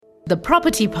The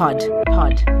Property Pod.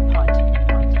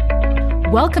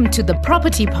 Welcome to The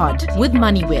Property Pod with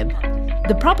MoneyWeb.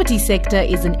 The property sector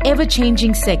is an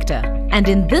ever-changing sector. And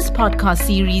in this podcast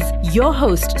series, your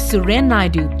host, Suren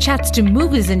Naidu, chats to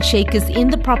movers and shakers in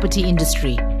the property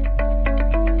industry.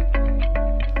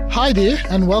 Hi there,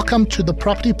 and welcome to The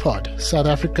Property Pod, South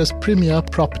Africa's premier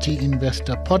property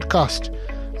investor podcast.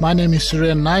 My name is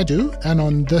Suren Naidu, and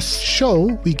on this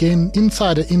show, we gain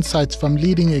insider insights from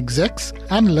leading execs,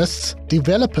 analysts,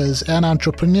 developers, and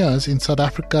entrepreneurs in South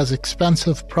Africa's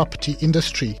expansive property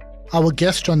industry. Our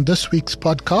guest on this week's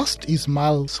podcast is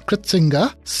Miles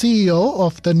Kritzinger, CEO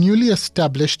of the newly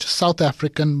established South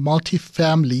African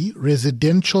Multifamily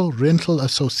Residential Rental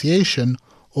Association,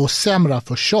 or SAMRA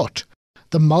for short.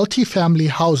 The multifamily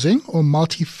housing or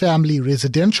multifamily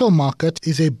residential market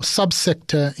is a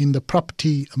subsector in the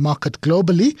property market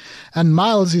globally, and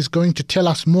Miles is going to tell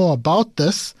us more about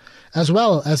this, as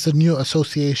well as the new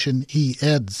association he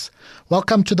heads.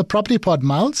 Welcome to the Property Pod,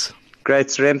 Miles. Great,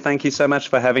 Suren. Thank you so much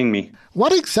for having me.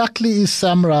 What exactly is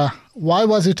SAMRA? Why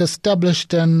was it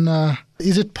established, and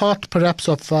is it part perhaps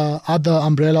of other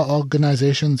umbrella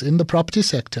organizations in the property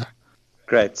sector?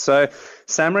 Great. So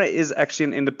SAMRA is actually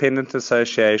an independent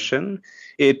association.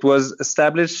 It was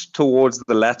established towards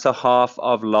the latter half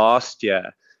of last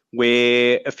year,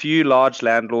 where a few large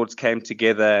landlords came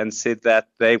together and said that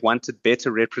they wanted better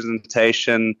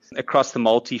representation across the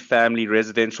multifamily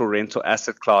residential rental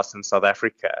asset class in South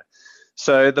Africa.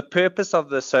 So the purpose of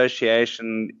the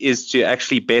association is to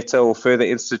actually better or further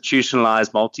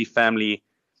institutionalize multifamily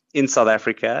in South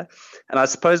Africa. And I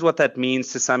suppose what that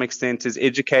means to some extent is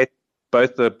educate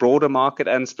both the broader market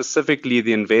and specifically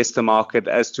the investor market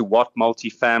as to what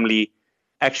multifamily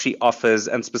actually offers,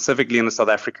 and specifically in the South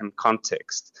African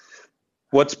context.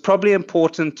 What's probably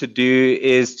important to do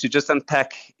is to just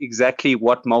unpack exactly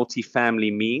what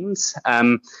multifamily means.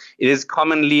 It is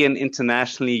commonly an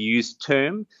internationally used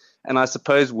term, and I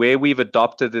suppose where we've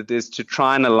adopted it is to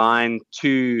try and align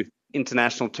to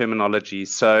international terminology.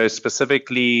 So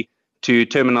specifically to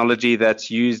terminology that's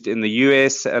used in the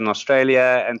US and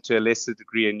Australia and to a lesser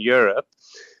degree in Europe.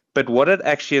 But what it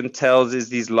actually entails is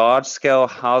these large-scale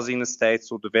housing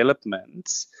estates or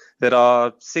developments that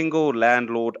are single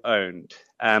landlord owned,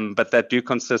 but that do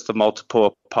consist of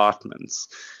multiple apartments.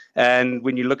 And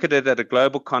when you look at it at a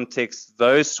global context,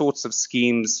 those sorts of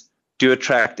schemes do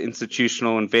attract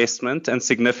institutional investment and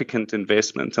significant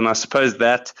investment. And I suppose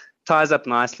that ties up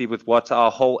nicely with what our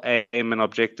whole aim and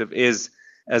objective is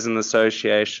as an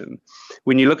association.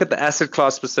 When you look at the asset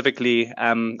class specifically,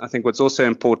 I think what's also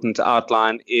important to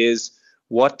outline is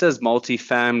what does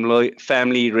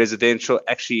multifamily residential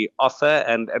actually offer,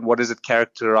 and what is it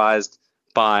characterized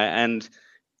by? And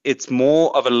it's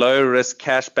more of a low-risk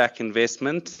cash-back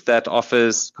investment that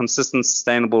offers consistent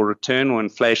sustainable return or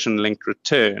inflation-linked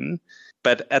return,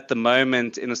 but at the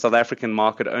moment in the South African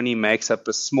market only makes up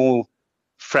a small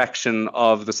fraction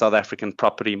of the South African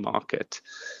property market.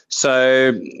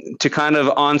 So to kind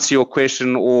of answer your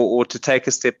question or to take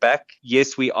a step back,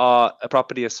 yes, we are a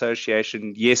property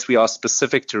association. Yes, we are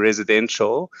specific to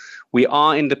residential. We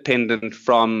are independent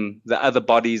from the other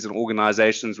bodies and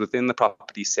organizations within the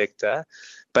property sector.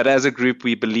 But as a group,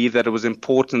 we believe that it was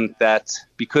important that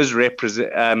because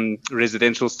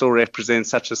residential still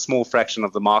represents such a small fraction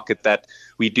of the market, that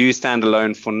we do stand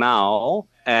alone for now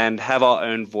and have our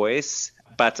own voice,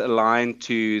 but align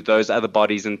to those other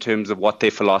bodies in terms of what their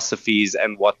philosophies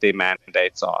and what their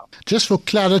mandates are. Just for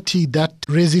clarity, that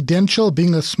residential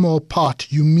being a small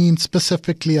part, you mean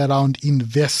specifically around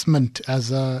investment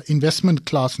as an investment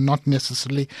class, not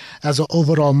necessarily as an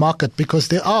overall market, because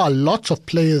there are lots of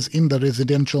players in the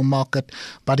residential market,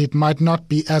 but it might not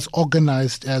be as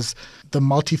organized as the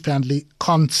multifamily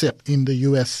concept in the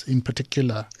US in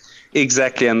particular.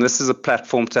 Exactly, and this is a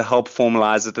platform to help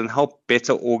formalize it and help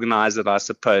better organize it, I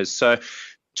suppose. So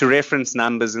to reference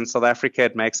numbers, in South Africa,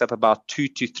 it makes up about 2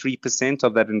 to 3%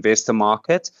 of that investor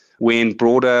market, where in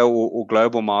broader or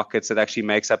global markets, it actually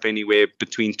makes up anywhere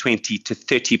between 20 to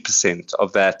 30%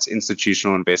 of that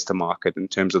institutional investor market in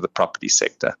terms of the property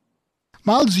sector.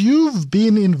 Miles, you've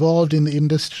been involved in the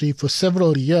industry for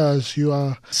several years. You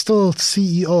are still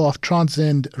CEO of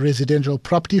Transcend Residential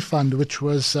Property Fund, which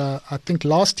was, I think,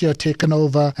 last year taken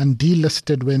over and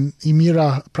delisted when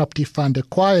Emira Property Fund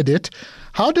acquired it.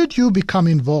 How did you become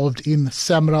involved in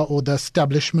SAMRA or the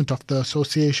establishment of the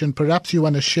association? Perhaps you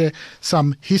want to share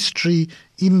some history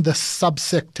in the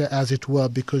subsector, as it were,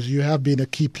 because you have been a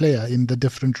key player in the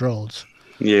different roles.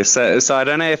 Yes, so I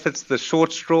don't know if it's the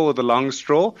short straw or the long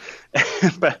straw,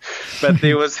 but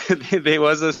there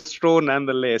was a straw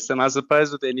nonetheless. And I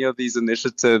suppose with any of these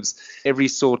initiatives, every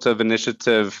sort of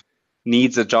initiative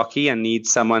needs a jockey and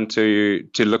needs someone to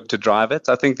look to drive it.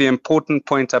 I think the important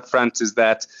point up front is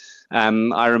that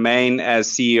I remain as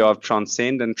CEO of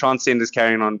Transcend, and Transcend is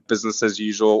carrying on business as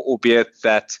usual, albeit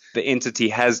that the entity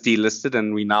has delisted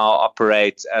and we now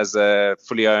operate as a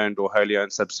fully owned or wholly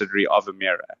owned subsidiary of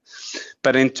Emira.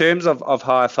 But in terms of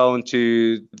how I fell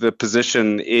into the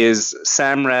position is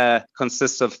SAMRA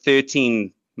consists of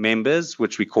 13 members,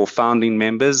 which we call founding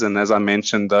members. And as I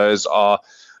mentioned, those are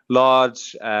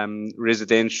large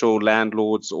residential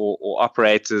landlords or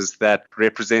operators that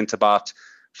represent about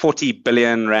 40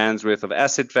 billion rands worth of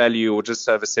asset value, or just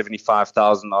over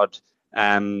 75,000 odd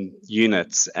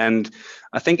units. And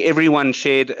I think everyone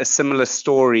shared a similar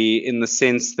story in the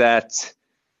sense that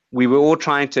we were all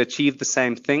trying to achieve the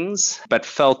same things, but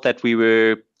felt that we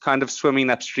were kind of swimming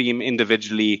upstream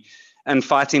individually and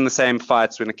fighting the same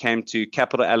fights when it came to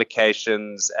capital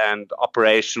allocations and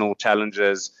operational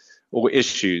challenges or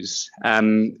issues.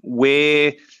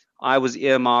 Where I was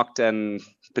earmarked and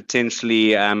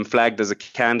potentially flagged as a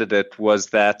candidate was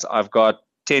that I've got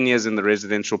 10 years in the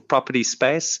residential property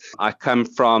space. I come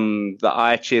from the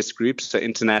IHS group, so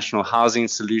International Housing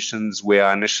Solutions, where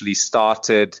I initially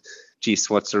started,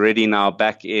 what's already now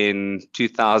back in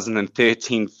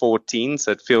 2013-14,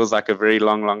 so it feels like a very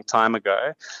long time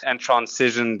ago, and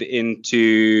transitioned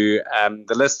into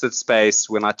the listed space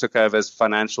when I took over as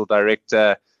financial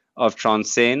director of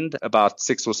Transcend about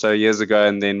 6 or so years ago,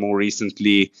 and then more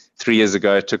recently 3 years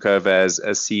ago took over as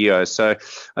CEO. So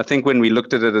I think when we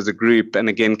looked at it as a group, and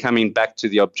again coming back to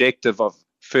the objective of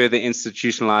further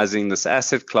institutionalizing this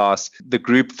asset class, the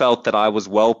group felt that I was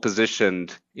well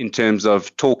positioned in terms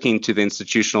of talking to the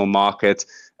institutional market,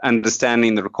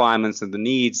 understanding the requirements and the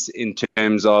needs in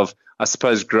terms of, I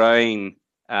suppose, growing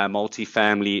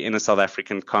multifamily in a South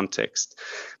African context.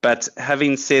 But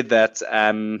having said that,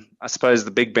 I suppose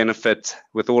the big benefit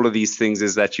with all of these things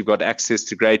is that you've got access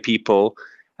to great people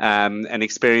and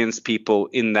experienced people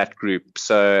in that group.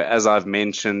 So as I've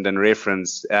mentioned and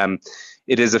referenced,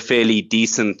 it is a fairly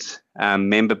decent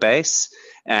member base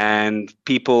and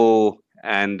people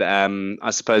and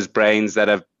I suppose brains that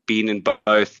have been in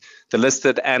both the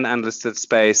listed and unlisted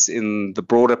space in the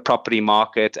broader property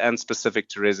market and specific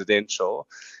to residential,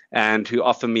 and who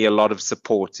offer me a lot of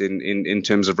support in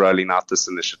terms of rolling out this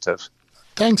initiative.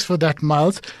 Thanks for that,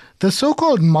 Miles. The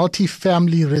so-called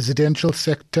multifamily residential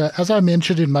sector, as I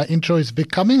mentioned in my intro, is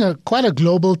becoming quite a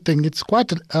global thing. It's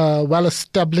quite well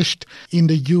established in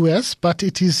the US, but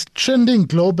it is trending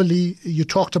globally. You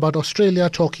talked about Australia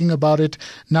talking about it.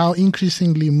 Now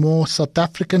increasingly more South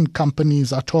African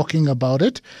companies are talking about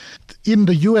it. In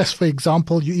the US, for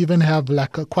example, you even have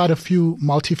quite a few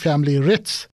multifamily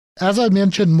REITs. As I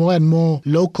mentioned, more and more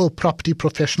local property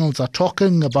professionals are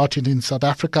talking about it in South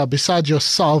Africa. Besides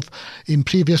yourself, in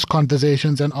previous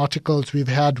conversations and articles we've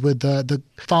had with the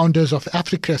founders of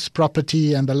Africa's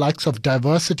Property and the likes of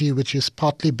Diversity, which is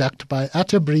partly backed by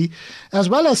Atterbury, as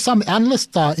well as some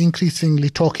analysts are increasingly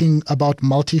talking about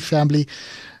multifamily.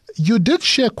 You did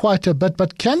share quite a bit,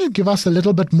 but can you give us a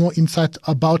little bit more insight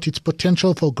about its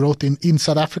potential for growth in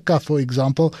South Africa, for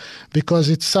example? Because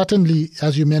it's certainly,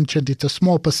 as you mentioned, it's a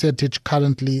small percentage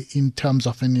currently in terms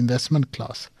of an investment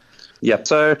class. Yeah,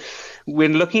 so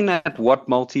when looking at what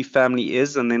multifamily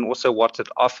is and then also what it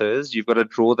offers, you've got to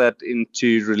draw that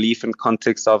into relief and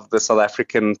context of the South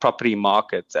African property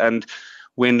market. And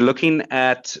when looking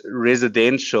at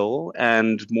residential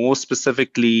and more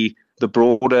specifically the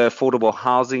broader affordable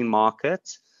housing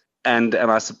market, and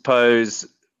I suppose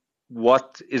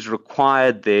what is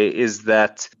required there is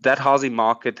that housing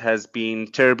market has been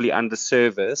terribly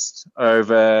underserviced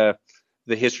over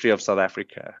the history of South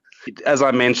Africa. As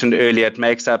I mentioned earlier, it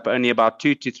makes up only about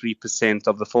 2 to 3%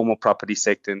 of the formal property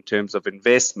sector in terms of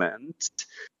investment.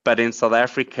 But in South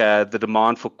Africa, the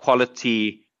demand for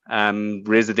quality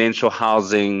residential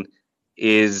housing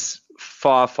is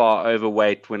far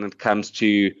overweight when it comes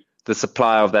to the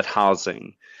supply of that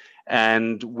housing.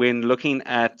 And when looking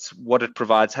at what it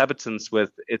provides habitants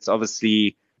with, it's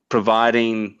obviously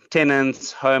providing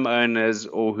tenants, homeowners,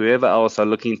 or whoever else are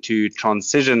looking to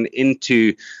transition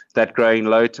into that growing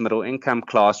low to middle income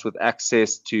class with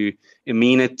access to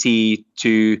amenity,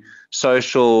 to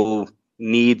social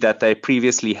need that they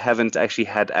previously haven't actually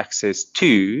had access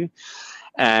to.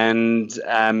 And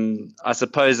I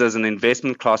suppose as an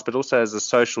investment class, but also as a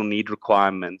social need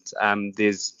requirement,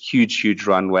 there's huge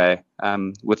runway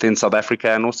within South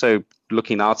Africa and also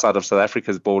looking outside of South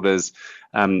Africa's borders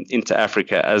into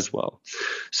Africa as well.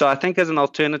 So I think as an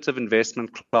alternative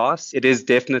investment class, it is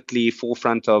definitely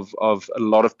forefront of a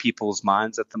lot of people's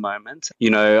minds at the moment. You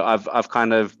know, I've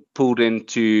kind of pulled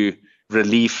into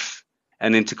relief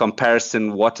and into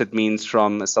comparison what it means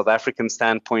from a South African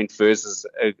standpoint versus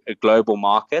a global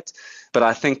market. But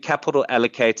I think capital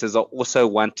allocators are also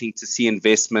wanting to see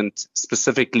investment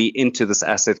specifically into this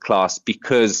asset class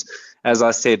because, as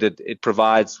I said, it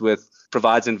provides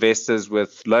investors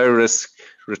with low risk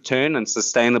return and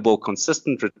sustainable,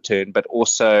 consistent return, but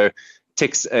also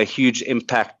ticks a huge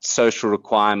impact social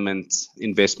requirement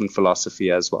investment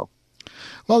philosophy as well.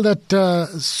 Well, that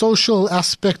social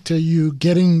aspect, you're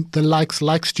getting the likes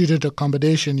like student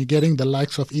accommodation, you're getting the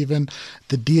likes of even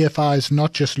the DFIs,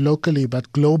 not just locally,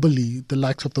 but globally, the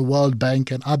likes of the World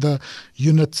Bank and other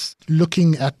units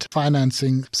looking at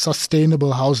financing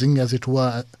sustainable housing, as it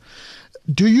were.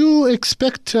 Do you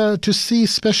expect to see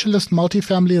specialist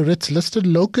multifamily REITs listed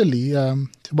locally?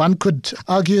 One could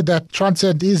argue that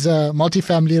Transcend is a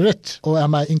multifamily REIT, or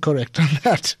am I incorrect on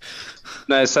that?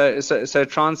 No, so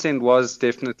Transcend was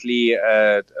definitely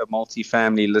a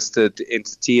multifamily listed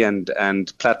entity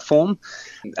and platform.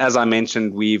 As I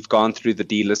mentioned, we've gone through the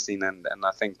delisting and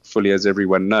I think fully as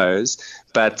everyone knows.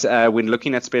 But when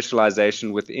looking at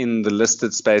specialization within the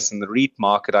listed space in the REIT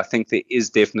market, I think there is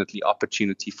definitely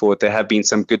opportunity for it. There have been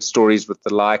some good stories with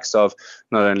the likes of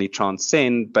not only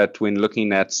Transcend, but when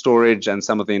looking at storage and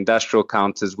some of the industrial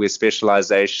counters where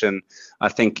specialization, I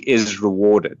think, is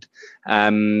rewarded.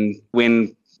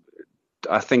 When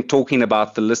I think talking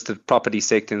about the listed property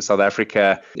sector in South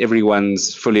Africa,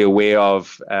 everyone's fully aware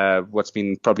of what's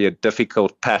been probably a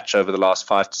difficult patch over the last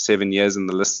 5 to 7 years in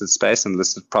the listed space and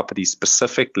listed property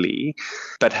specifically.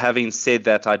 But having said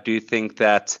that, I do think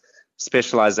that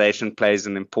specialization plays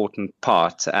an important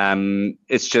part.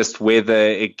 It's just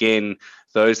whether, again,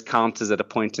 those counters at a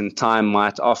point in time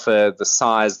might offer the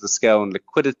size, the scale, and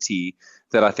liquidity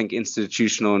that I think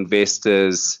institutional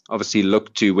investors obviously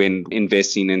look to when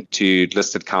investing into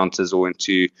listed counters or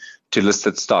into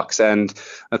listed stocks. And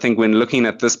I think when looking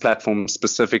at this platform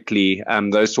specifically,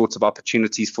 those sorts of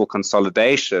opportunities for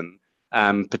consolidation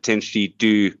potentially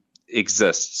do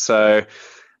exist. So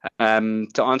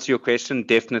to answer your question,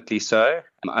 definitely so.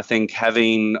 I think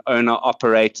having owner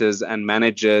operators and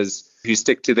managers who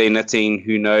stick to their knitting,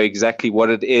 who know exactly what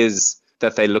it is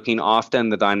that they're looking after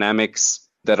and the dynamics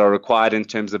that are required in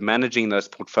terms of managing those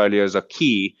portfolios are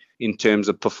key in terms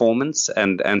of performance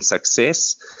and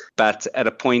success. But at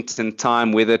a point in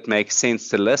time, whether it makes sense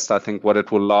to list, I think what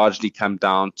it will largely come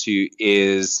down to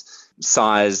is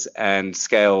size and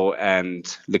scale and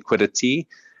liquidity.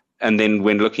 And then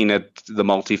when looking at the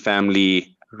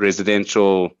multifamily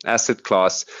residential asset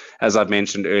class, as I've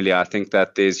mentioned earlier, I think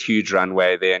that there's huge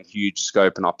runway there and huge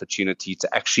scope and opportunity to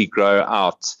actually grow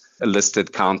out a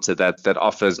listed counter that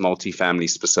offers multifamily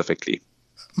specifically.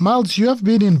 Miles, you have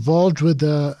been involved with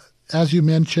as you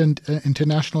mentioned,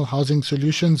 International Housing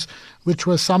Solutions, which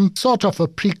was some sort of a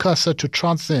precursor to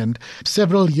Transcend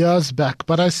several years back.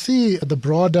 But I see the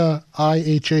broader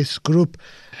IHS group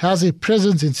has a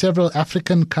presence in several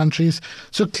African countries.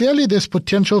 So clearly there's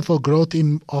potential for growth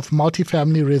of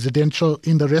multifamily residential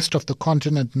in the rest of the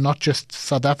continent, not just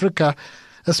South Africa,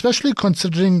 especially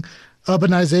considering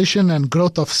urbanization and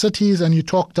growth of cities. And you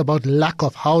talked about lack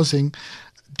of housing.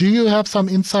 Do you have some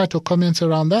insight or comments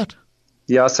around that?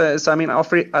 Yeah, so I mean,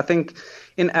 I think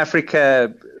in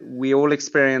Africa, we all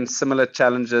experience similar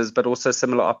challenges, but also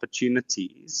similar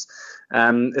opportunities,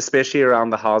 especially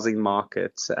around the housing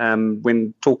market.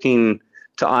 When talking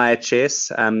to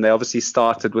IHS, they obviously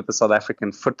started with the South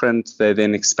African footprint. They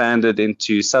then expanded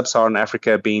into sub-Saharan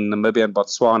Africa, being Namibia and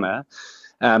Botswana.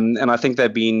 And I think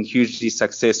they've been hugely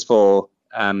successful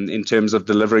in terms of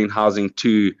delivering housing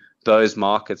to those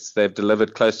markets. They've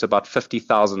delivered close to about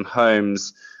 50,000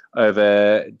 homes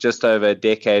over just over a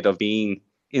decade of being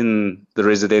in the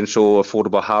residential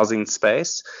affordable housing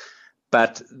space.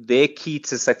 But their key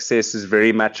to success is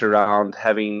very much around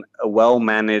having a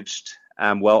well-managed,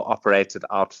 well-operated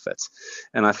outfit.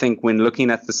 And I think when looking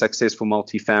at the successful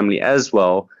multifamily as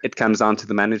well, it comes down to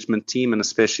the management team and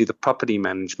especially the property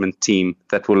management team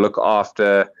that will look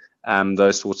after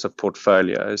those sorts of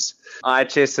portfolios.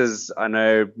 IHS has, I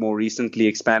know, more recently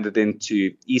expanded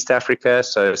into East Africa,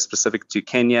 so specific to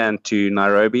Kenya and to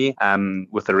Nairobi,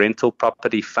 with a rental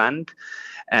property fund.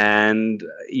 And,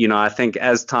 I think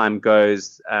as time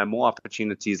goes, more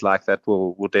opportunities like that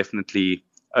will definitely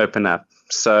open up.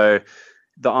 So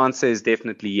the answer is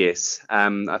definitely yes.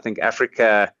 I think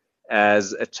Africa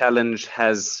as a challenge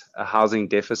has a housing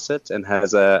deficit and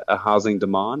has a housing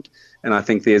demand. And I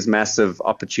think there's massive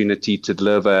opportunity to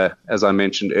deliver, as I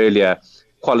mentioned earlier,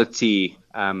 quality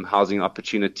housing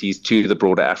opportunities to the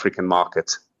broader African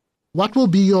market. What will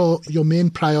be your main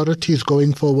priorities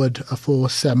going forward for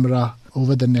SEMRA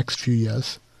over the next few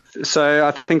years? So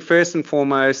I think first and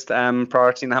foremost,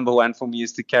 priority number one for me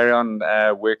is to carry on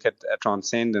work at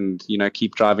Transcend and,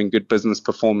 keep driving good business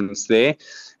performance there,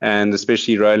 and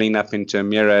especially rolling up into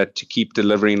Emira to keep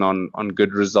delivering on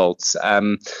good results.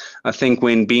 I think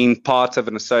when being part of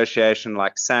an association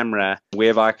like SAMRA,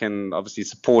 where I can obviously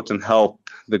support and help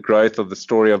the growth of the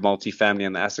story of multifamily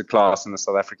and the asset class in the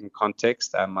South African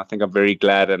context, I think I'm very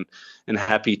glad and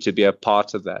happy to be a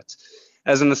part of that.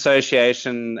 As an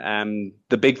association,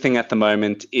 the big thing at the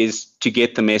moment is to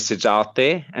get the message out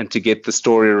there and to get the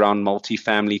story around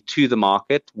multifamily to the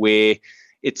market where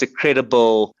it's a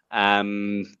credible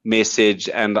message,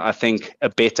 and I think a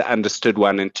better understood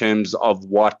one in terms of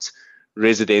what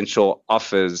residential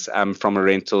offers from a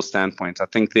rental standpoint. I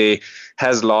think there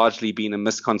has largely been a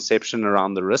misconception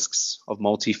around the risks of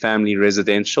multifamily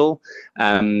residential,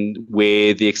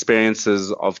 where the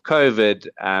experiences of COVID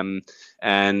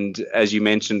and, as you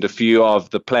mentioned, a few of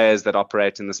the players that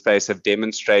operate in the space have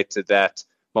demonstrated that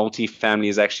multifamily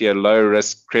is actually a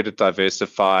low-risk,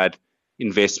 credit-diversified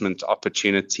investment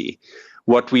opportunity.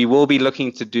 What we will be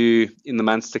looking to do in the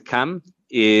months to come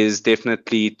is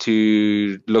definitely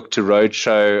to look to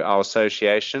roadshow our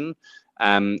association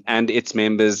and its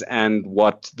members and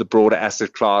what the broader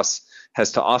asset class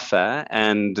has to offer.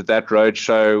 And that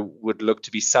roadshow would look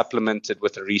to be supplemented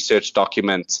with a research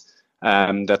document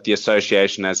that the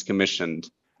association has commissioned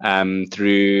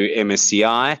through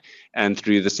MSCI and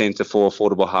through the Centre for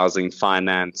Affordable Housing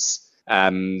Finance,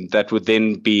 that would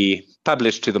then be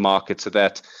published to the market so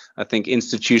that I think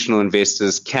institutional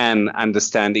investors can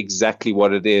understand exactly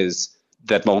what it is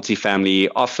that multifamily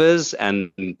offers and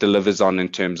delivers on in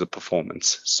terms of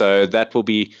performance. So that will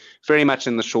be very much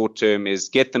in the short term, is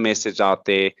get the message out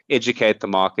there, educate the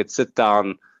market, sit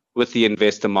down with the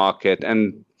investor market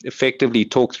and effectively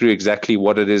talk through exactly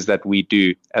what it is that we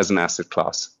do as an asset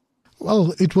class.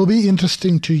 Well, it will be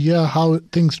interesting to hear how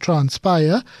things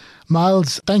transpire.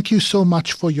 Miles, thank you so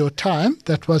much for your time.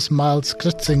 That was Miles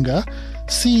Kritzinger,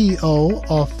 CEO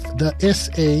of the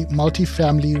SA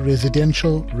Multifamily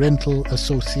Residential Rental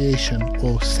Association,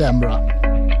 or SAMRA.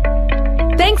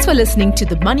 Thanks for listening to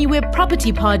the MoneyWeb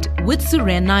Property Pod with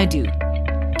Suren Naidu.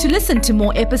 To listen to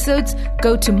more episodes,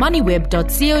 go to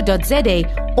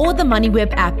moneyweb.co.za or the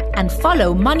MoneyWeb app and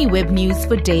follow MoneyWeb News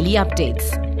for daily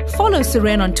updates. Follow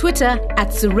Suren on Twitter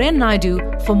 @Suren Naidu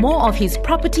for more of his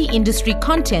property industry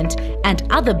content and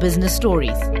other business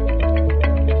stories.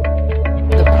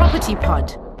 The Property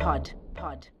Pod.